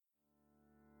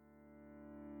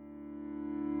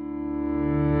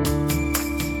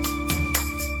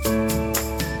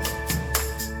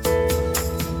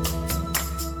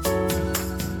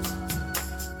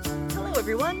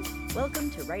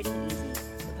to Writing Easy,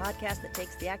 the podcast that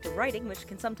takes the act of writing, which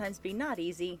can sometimes be not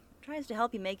easy, tries to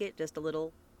help you make it just a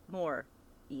little more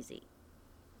easy.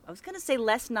 I was going to say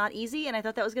less not easy, and I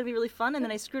thought that was going to be really fun, and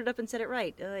then I screwed it up and said it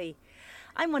right. Oy.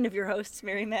 I'm one of your hosts,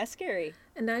 Mary Mascari.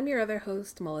 And I'm your other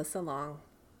host, Melissa Long.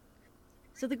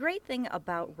 So the great thing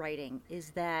about writing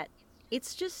is that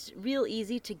it's just real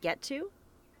easy to get to.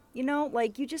 You know,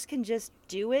 like you just can just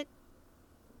do it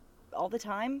all the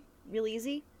time, real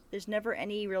easy. There's never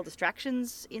any real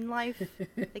distractions in life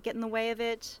that get in the way of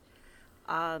it.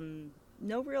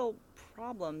 No real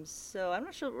problems. So I'm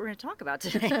not sure what we're going to talk about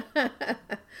today.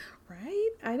 Right?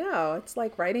 I know. It's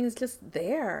like writing is just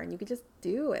there and you can just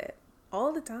do it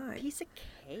all the time. Piece of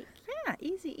cake. Yeah,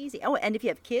 easy, easy. Oh, and if you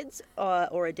have kids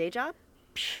or a day job,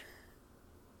 psh.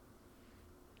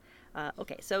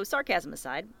 Okay, so sarcasm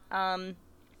aside,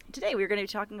 today we're going to be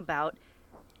talking about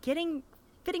fitting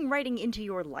writing into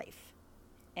your life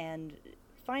and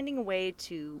finding a way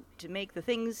to make the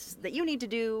things that you need to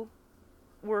do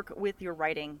work with your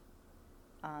writing,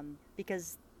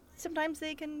 because sometimes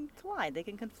they can collide, they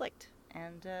can conflict,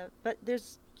 and but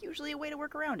there's usually a way to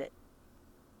work around it.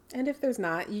 And if there's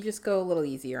not, you just go a little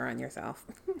easier on yourself.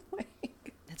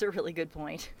 That's a really good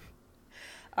point.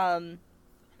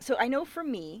 So I know for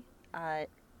me,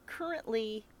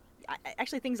 currently,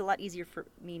 actually things are a lot easier for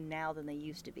me now than they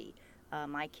used to be.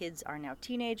 My kids are now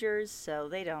teenagers, so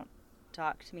they don't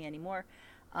talk to me anymore.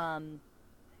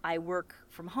 I work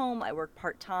from home, I work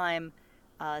part-time,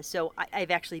 so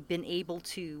I've actually been able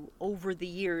to, over the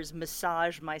years,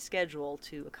 massage my schedule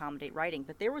to accommodate writing.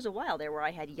 But there was a while there where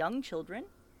I had young children,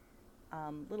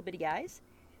 little bitty guys,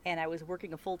 and I was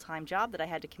working a full-time job that I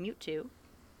had to commute to,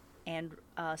 and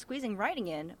squeezing writing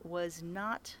in was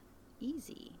not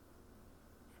easy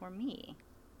for me.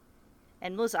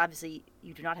 And Melissa, obviously,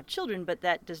 you do not have children, but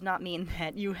that does not mean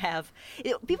that you have.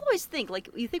 People always think, like,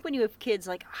 you think when you have kids,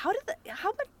 like, how did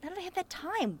I have that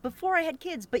time before I had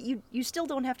kids? But you still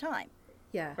don't have time.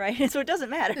 Yeah. Right? So it doesn't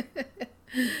matter.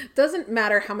 Doesn't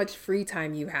matter how much free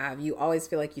time you have. You always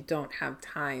feel like you don't have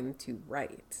time to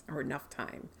write or enough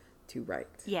time to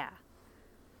write. Yeah.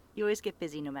 You always get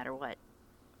busy no matter what.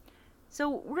 So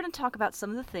we're going to talk about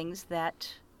some of the things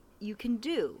that you can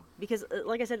do, because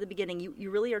like I said at the beginning, you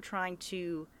really are trying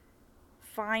to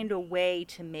find a way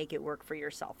to make it work for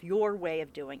yourself, your way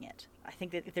of doing it. I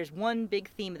think that if there's one big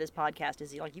theme of this podcast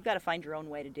is like you've got to find your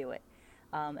own way to do it,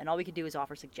 and all we can do is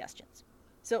offer suggestions.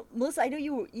 So Melissa, I know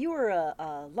you were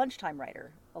a lunchtime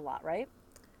writer a lot, right?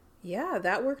 Yeah,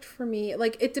 that worked for me.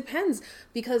 Like, it depends,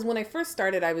 because when I first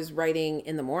started, I was writing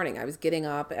in the morning. I was getting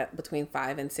up at between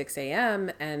 5 and 6 a.m.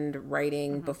 and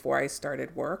writing before I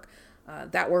started work.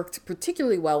 That worked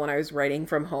particularly well when I was writing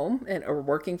from home or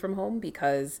working from home,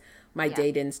 because my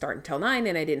day didn't start until 9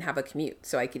 and I didn't have a commute.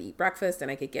 So I could eat breakfast and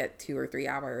I could get 2 or 3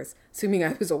 hours, assuming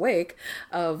I was awake,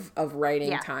 of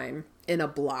writing time in a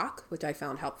block, which I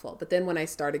found helpful. But then when I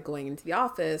started going into the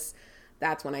office,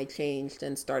 that's when I changed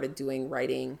and started doing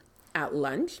writing at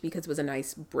lunch, because it was a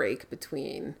nice break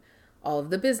between all of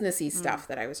the businessy stuff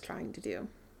that I was trying to do.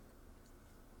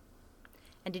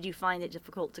 And did you find it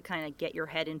difficult to kind of get your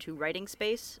head into writing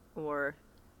space, or?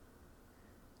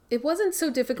 It wasn't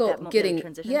so difficult getting,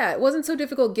 it wasn't so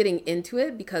difficult getting into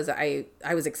it, because I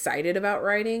was excited about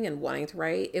writing and wanting to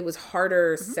write. It was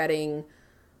harder setting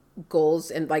goals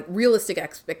and like realistic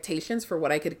expectations for what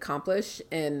I could accomplish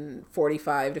in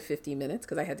 45 to 50 minutes,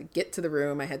 because I had to get to the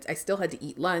room. I still had to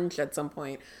eat lunch at some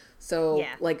point. So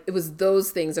like it was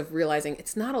those things of realizing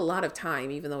it's not a lot of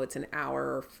time, even though it's an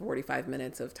hour or 45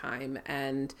 minutes of time.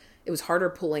 And it was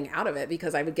harder pulling out of it,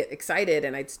 because I would get excited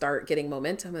and I'd start getting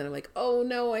momentum and I'm like, oh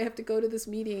no, I have to go to this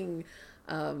meeting.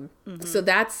 So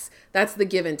that's the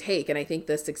give and take. And I think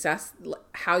the success,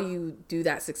 how you do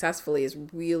that successfully, is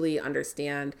really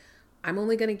understand I'm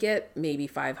only going to get maybe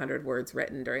 500 words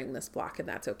written during this block, and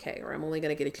that's okay. Or I'm only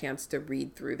going to get a chance to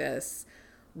read through this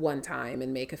one time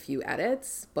and make a few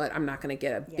edits, but I'm not going to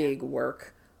get a big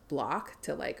work block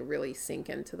to like really sink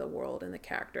into the world and the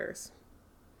characters.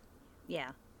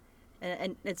 Yeah.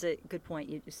 And it's a good point.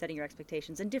 You're setting your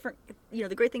expectations, and different,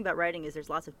 the great thing about writing is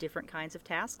there's lots of different kinds of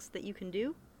tasks that you can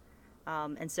do.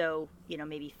 And so,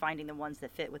 maybe finding the ones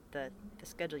that fit with the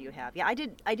schedule you have. Yeah,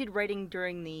 I did writing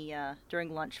during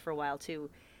lunch for a while too.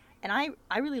 And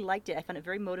I really liked it. I found it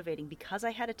very motivating because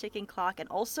I had a ticking clock, and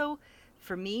also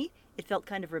for me, it felt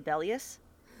kind of rebellious,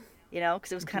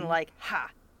 because it was kind of like,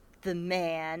 the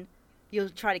man, you'll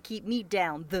try to keep me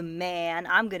down, the man,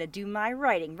 I'm going to do my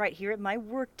writing right here at my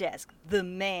work desk, the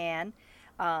man,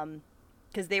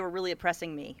 because they were really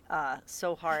oppressing me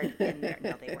so hard in there.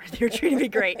 No, they were treating me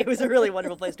great. It was a really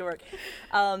wonderful place to work.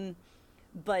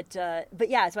 But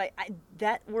yeah, so I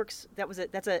that works.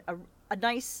 That's a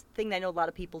nice thing that I know a lot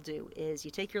of people do is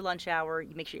you take your lunch hour,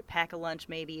 you make sure you pack a lunch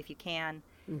maybe if you can,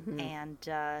 and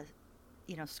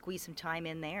squeeze some time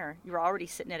in there. You're already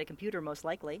sitting at a computer most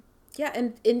likely. Yeah,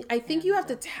 and I think you have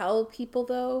to tell people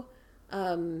though.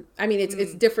 I mean,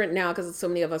 it's different now because so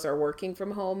many of us are working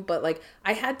from home, but like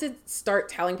I had to start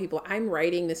telling people I'm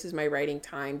writing. This is my writing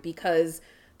time because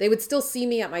they would still see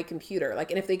me at my computer. Like,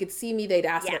 and if they could see me, they'd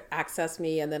access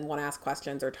me and then want to ask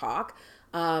questions or talk.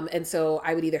 And so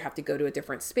I would either have to go to a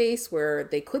different space where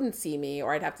they couldn't see me,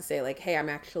 or I'd have to say like, hey, I'm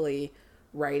actually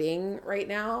writing right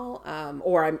now.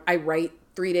 Or I write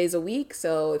 3 days a week.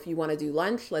 So if you want to do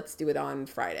lunch, let's do it on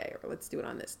Friday or let's do it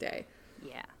on this day.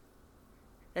 Yeah,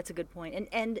 that's a good point.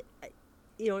 And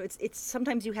it's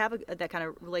sometimes you have that kind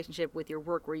of relationship with your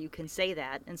work where you can say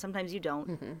that, and sometimes you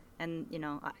don't. And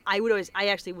I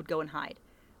actually would go and hide.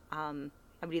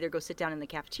 I would either go sit down in the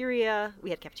cafeteria.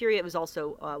 We had cafeteria. It was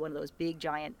also one of those big,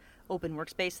 giant open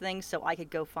workspace things. So I could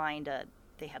go find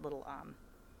they had little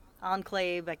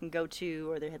enclave I can go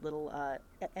to, or they had little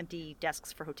empty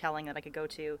desks for hoteling that I could go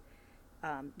to.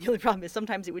 The only problem is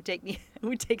sometimes it would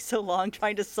take so long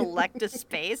trying to select a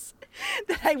space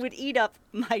that I would eat up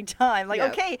my time. Like,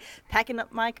 okay, packing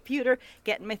up my computer,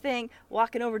 getting my thing,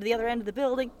 walking over to the other end of the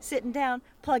building, sitting down,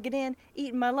 plugging in,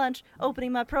 eating my lunch,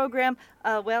 opening my program,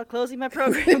 closing my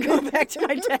program, going back to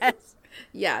my desk.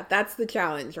 Yeah, that's the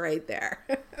challenge right there.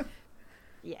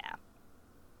 Yeah.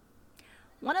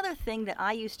 One other thing that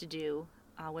I used to do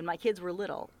when my kids were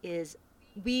little is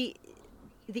the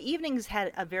evenings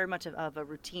had a very much of a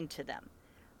routine to them.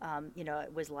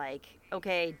 It was like,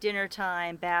 okay, dinner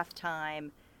time, bath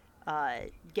time,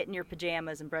 get in your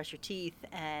pajamas and brush your teeth,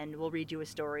 and we'll read you a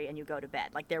story and you go to bed.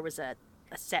 Like there was a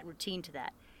set routine to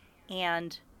that.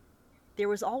 And there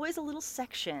was always a little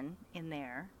section in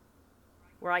there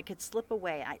where I could slip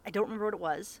away. I don't remember what it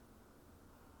was.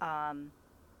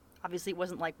 Obviously, it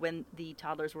wasn't like when the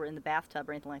toddlers were in the bathtub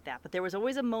or anything like that. But there was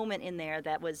always a moment in there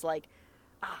that was like,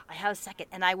 I have a second.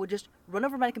 And I would just run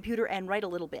over my computer and write a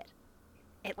little bit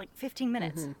at like 15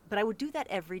 minutes. But I would do that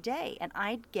every day, and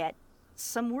I'd get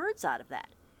some words out of that.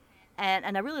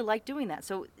 And I really liked doing that.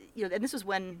 So, and this was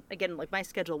when, again, like my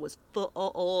schedule was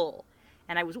full.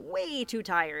 And I was way too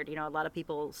tired. A lot of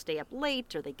people stay up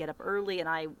late or they get up early. And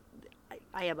I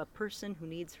am a person who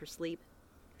needs her sleep.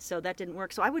 So that didn't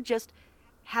work. So I would just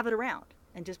have it around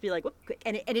and just be like, whoop,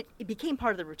 and it became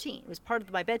part of the routine. It was part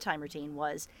of my bedtime routine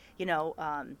was,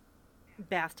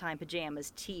 bath time,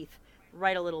 pajamas, teeth,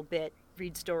 write a little bit,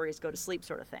 read stories, go to sleep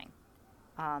sort of thing.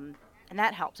 And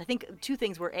that helps. I think two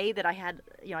things were that I had,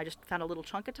 I just found a little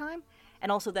chunk of time,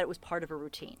 and also that it was part of a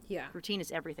routine. Yeah. Routine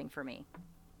is everything for me.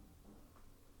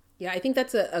 Yeah, I think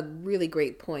that's a really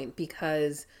great point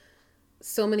because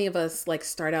so many of us like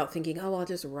start out thinking, oh, I'll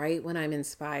just write when I'm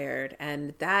inspired.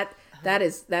 And that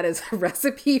is a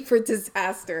recipe for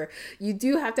disaster. You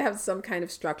do have to have some kind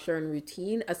of structure and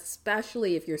routine,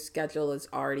 especially if your schedule is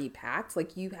already packed.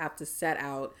 Like you have to set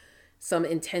out some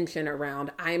intention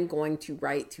around, I'm going to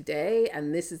write today,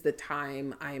 and this is the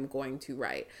time I am going to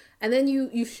write. And then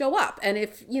you show up. And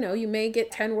if, you may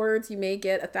get 10 words, you may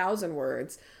get 1,000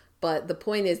 words. But the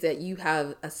point is that you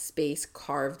have a space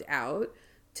carved out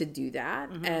to do that,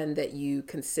 and that you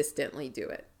consistently do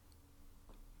it.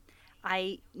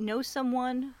 I know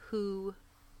someone who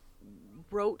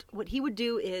wrote, what he would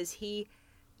do is he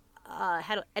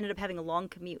ended up having a long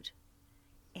commute.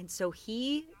 And so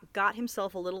he got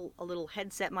himself a little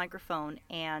headset microphone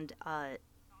and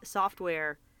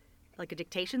software, like a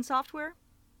dictation software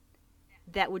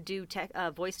that would do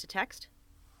voice to text.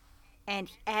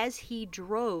 And as he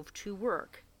drove to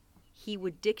work, he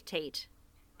would dictate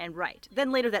and write.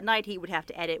 Then later that night, he would have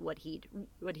to edit what he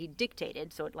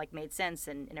dictated, so it like made sense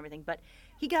and everything. But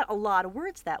he got a lot of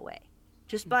words that way,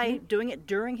 just by doing it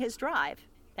during his drive.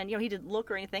 And he didn't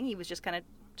look or anything; he was just kind of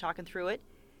talking through it.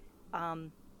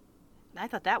 I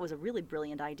thought that was a really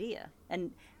brilliant idea.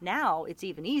 And now it's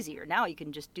even easier. Now you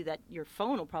can just do that. Your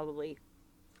phone will probably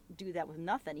do that with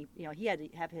nothing. He had to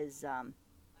have his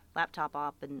laptop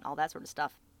up and all that sort of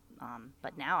stuff.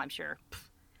 But now I'm sure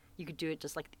you could do it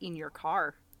just like in your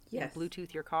car. Yes.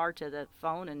 Bluetooth your car to the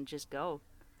phone and just go.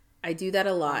 I do that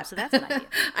a lot. So that's an idea.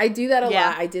 I do that a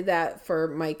lot. I did that for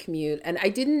my commute. And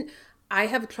I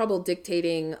have trouble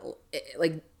dictating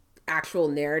like actual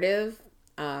narrative.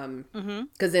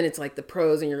 Because then it's like the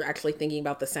prose and you're actually thinking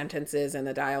about the sentences and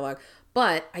the dialogue.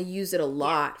 But I use it a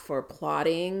lot for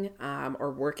plotting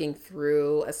or working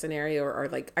through a scenario or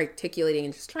like articulating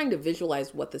and just trying to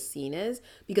visualize what the scene is,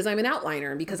 because I'm an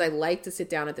outliner and because I like to sit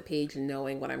down at the page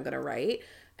knowing what I'm going to write.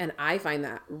 And I find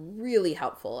that really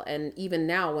helpful. And even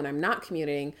now when I'm not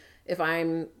commuting, if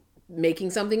I'm making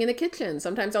something in the kitchen,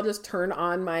 sometimes I'll just turn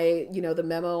on my, the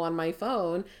memo on my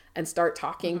phone and start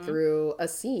talking through a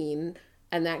scene.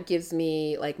 And that gives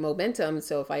me like momentum.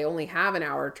 So if I only have an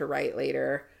hour to write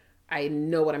later, I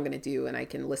know what I'm going to do, and I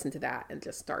can listen to that and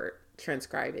just start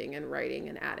transcribing and writing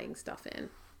and adding stuff in.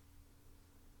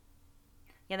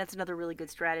 Yeah, that's another really good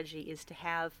strategy, is to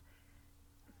have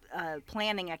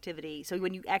planning activity. So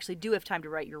when you actually do have time to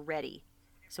write, you're ready.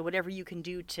 So whatever you can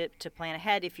do to plan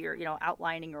ahead, if you're,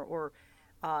 outlining or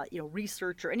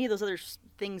research or any of those other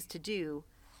things to do,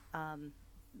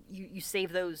 you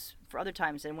save those for other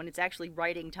times. And when it's actually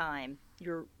writing time,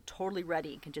 you're totally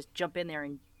ready and can just jump in there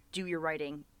and do your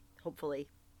writing, hopefully,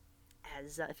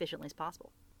 as efficiently as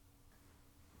possible.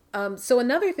 So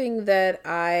another thing that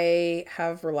I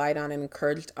have relied on and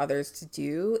encouraged others to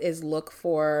do is look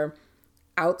for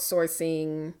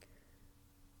outsourcing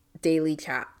daily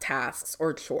tasks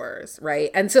or chores, right?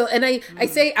 And I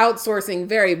say outsourcing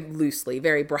very loosely,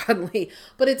 very broadly,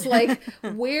 but it's like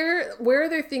where are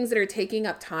there things that are taking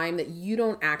up time that you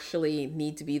don't actually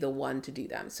need to be the one to do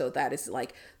them? So that is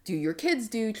like, do your kids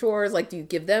do chores? Like, do you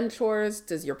give them chores?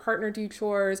 Does your partner do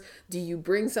chores? Do you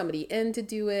bring somebody in to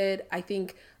do it? I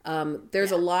think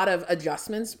there's a lot of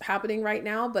adjustments happening right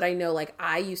now, but I know like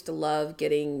I used to love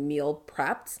getting meal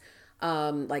prepped,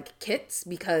 like kits,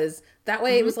 because that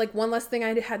way it was like one less thing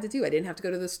I had to do. I didn't have to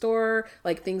go to the store.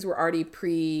 Like things were already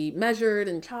pre-measured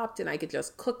and chopped, and I could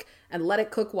just cook and let it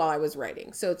cook while I was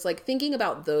writing. So it's like thinking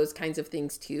about those kinds of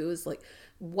things too, is like,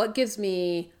 what gives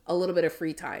me a little bit of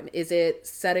free time? Is it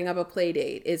setting up a play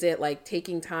date? Is it like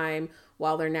taking time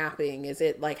while they're napping? Is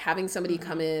it like having somebody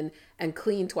come in and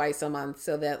clean twice a month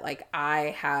so that like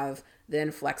I have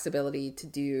then flexibility to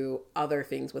do other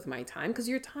things with my time? Because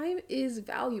your time is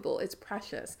valuable. It's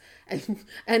precious. And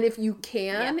if you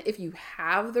can, if you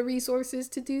have the resources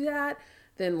to do that,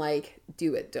 then like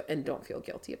do it and don't feel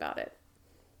guilty about it.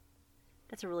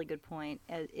 That's a really good point.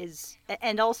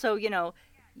 And also,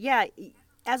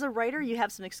 as a writer, you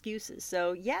have some excuses.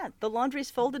 So the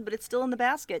laundry's folded, but it's still in the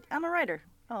basket. I'm a writer.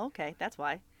 Oh, okay. That's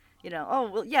why.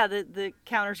 The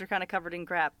counters are kind of covered in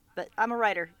crap, but I'm a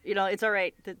writer. It's all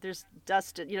right. There's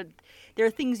dust. There are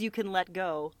things you can let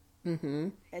go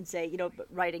and say, but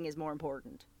writing is more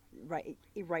important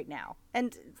right now.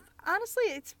 And honestly,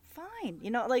 it's fine.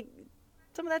 Like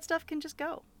some of that stuff can just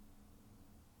go.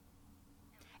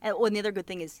 And the other good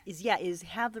thing is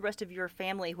have the rest of your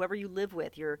family, whoever you live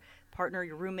with, your partner,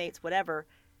 your roommates, whatever,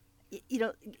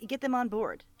 get them on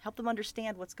board, help them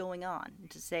understand what's going on,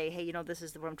 to say, hey, this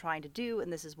is what I'm trying to do,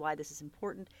 and this is why this is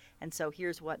important, and so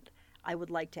here's what I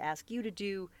would like to ask you to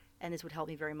do, and this would help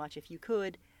me very much if you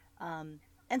could. And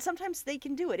sometimes they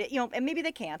can do it, and maybe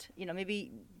they can't.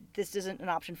 Maybe this isn't an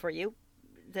option for you,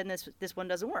 then this one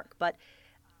doesn't work. But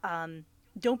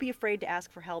don't be afraid to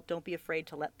ask for help. Don't be afraid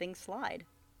to let things slide.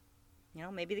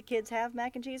 Maybe the kids have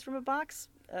mac and cheese from a box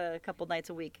a couple nights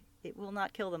a week. It will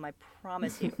not kill them, I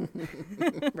promise you.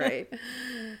 Right.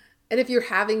 And if you're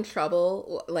having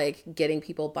trouble, like getting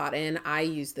people bought in, I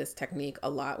used this technique a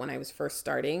lot when I was first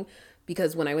starting,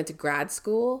 because when I went to grad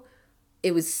school,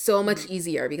 it was so much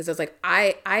easier because I was like,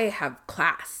 I have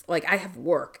class, like I have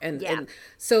work. And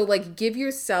so like give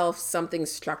yourself something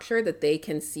structured that they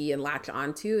can see and latch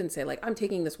onto and say like, I'm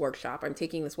taking this workshop, I'm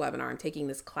taking this webinar, I'm taking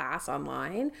this class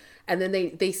online. And then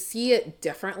they see it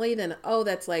differently than, oh,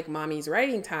 that's like mommy's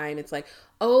writing time. It's like,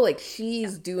 oh, like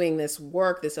she's doing this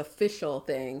work, this official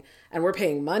thing, and we're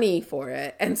paying money for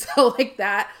it. And so like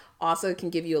that also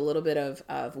can give you a little bit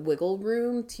of wiggle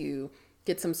room to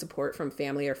get some support from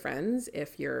family or friends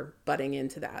if you're butting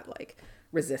into that like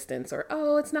resistance or,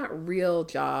 oh, it's not real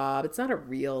job, it's not a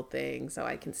real thing, so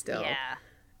I can still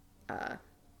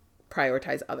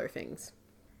prioritize other things.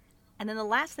 And then the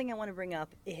last thing I want to bring up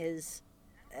is,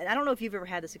 and I don't know if you've ever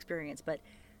had this experience, but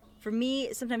for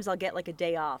me, sometimes I'll get like a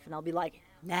day off and I'll be like,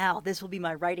 now this will be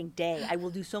my writing day. I will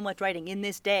do so much writing in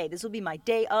this day. This will be my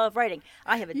day of writing.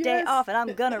 I have a day off and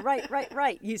I'm gonna write.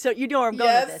 So you know where I'm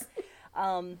going with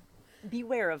this.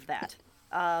 Beware of that,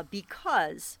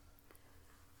 because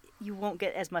you won't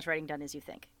get as much writing done as you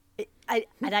think.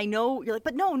 And I know you're like,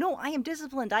 but no, I am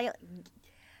disciplined.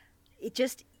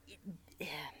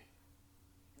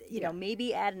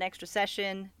 Maybe add an extra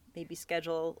session, maybe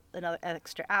schedule an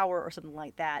extra hour or something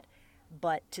like that.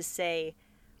 But to say,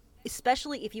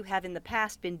 especially if you have in the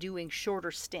past been doing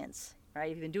shorter stints, right?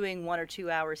 If you've been doing 1 or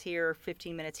 2 hours here,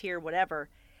 15 minutes here, whatever,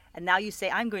 and now you say,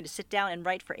 I'm going to sit down and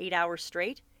write for 8 hours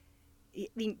straight, I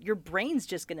mean, your brain's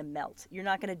just going to melt. You're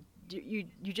not going to,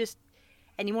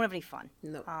 and you won't have any fun.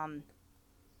 No.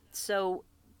 So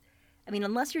I mean,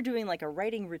 unless you're doing like a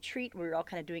writing retreat where you're all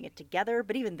kind of doing it together,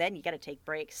 but even then you got to take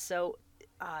breaks. So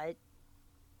I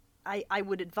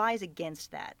would advise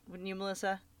against that. Wouldn't you,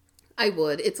 Melissa? I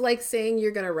would. It's like saying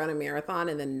you're going to run a marathon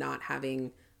and then not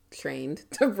having trained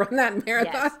to run that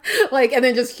marathon. Yes. Like, and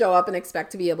then just show up and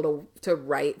expect to be able to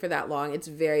write for that long. It's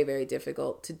very, very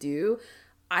difficult to do.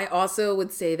 I also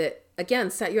would say that, again,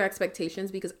 set your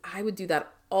expectations, because I would do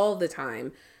that all the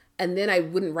time. And then I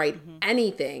wouldn't write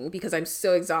anything because I'm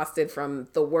so exhausted from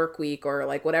the work week or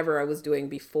like whatever I was doing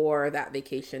before that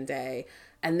vacation day.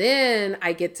 And then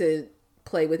I get to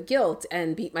play with guilt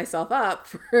and beat myself up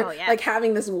for like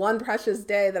having this one precious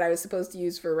day that I was supposed to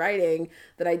use for writing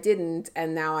that I didn't.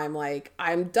 And now I'm like,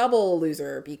 I'm double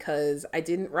loser because I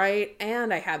didn't write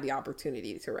and I had the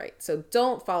opportunity to write. So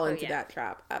don't fall into that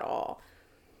trap at all.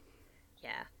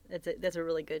 Yeah. That's a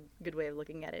really good way of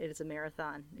looking at it. It is a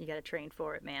marathon. You got to train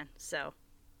for it, man. So,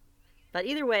 but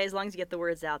either way, as long as you get the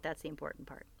words out, that's the important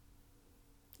part.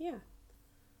 Yeah.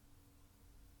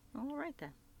 All right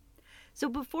then. So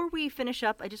before we finish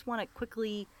up, I just want to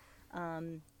quickly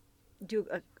do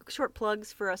short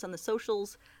plugs for us on the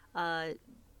socials. We're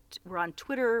on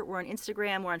Twitter, we're on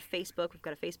Instagram, we're on Facebook. We've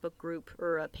got a Facebook group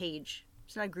or a page.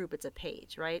 It's not a group, it's a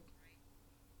page, right?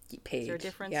 Page. Is there a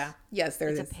difference? Yeah. Yes, there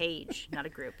is. It's a page, not a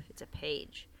group. It's a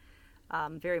page.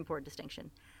 Very important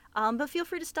distinction. But feel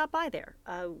free to stop by there.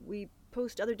 We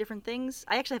post other different things.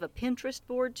 I actually have a Pinterest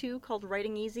board, too, called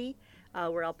Writing Easy,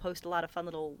 where I'll post a lot of fun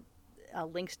little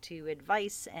links to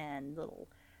advice and little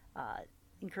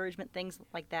encouragement, things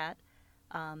like that.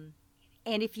 And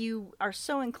if you are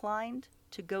so inclined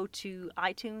to go to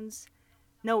iTunes...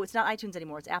 No, it's not iTunes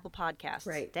anymore. It's Apple Podcasts.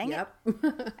 Right. Dang it.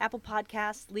 Apple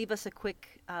Podcasts. Leave us a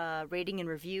quick rating and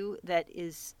review. That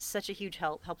is such a huge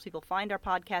help. Helps people find our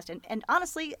podcast. And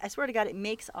honestly, I swear to God, it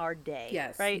makes our day.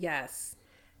 Yes. Right? Yes.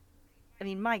 I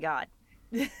mean, my God.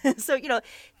 So,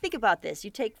 think about this. You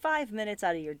take 5 minutes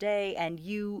out of your day and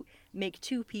you make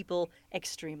 2 people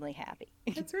extremely happy.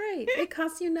 That's right. It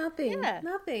costs you nothing. Yeah.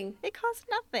 Nothing. It costs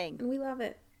nothing. And we love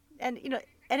it. And,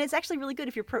 and it's actually really good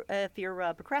if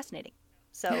you're procrastinating.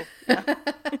 So,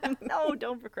 no,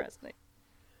 don't procrastinate.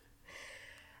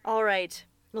 All right.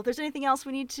 Well, if there's anything else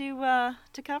we need to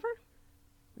cover?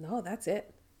 No, that's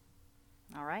it.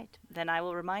 All right. Then I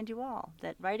will remind you all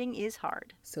that writing is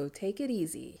hard. So take it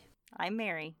easy. I'm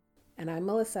Mary. And I'm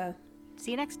Melissa.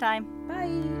 See you next time.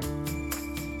 Bye.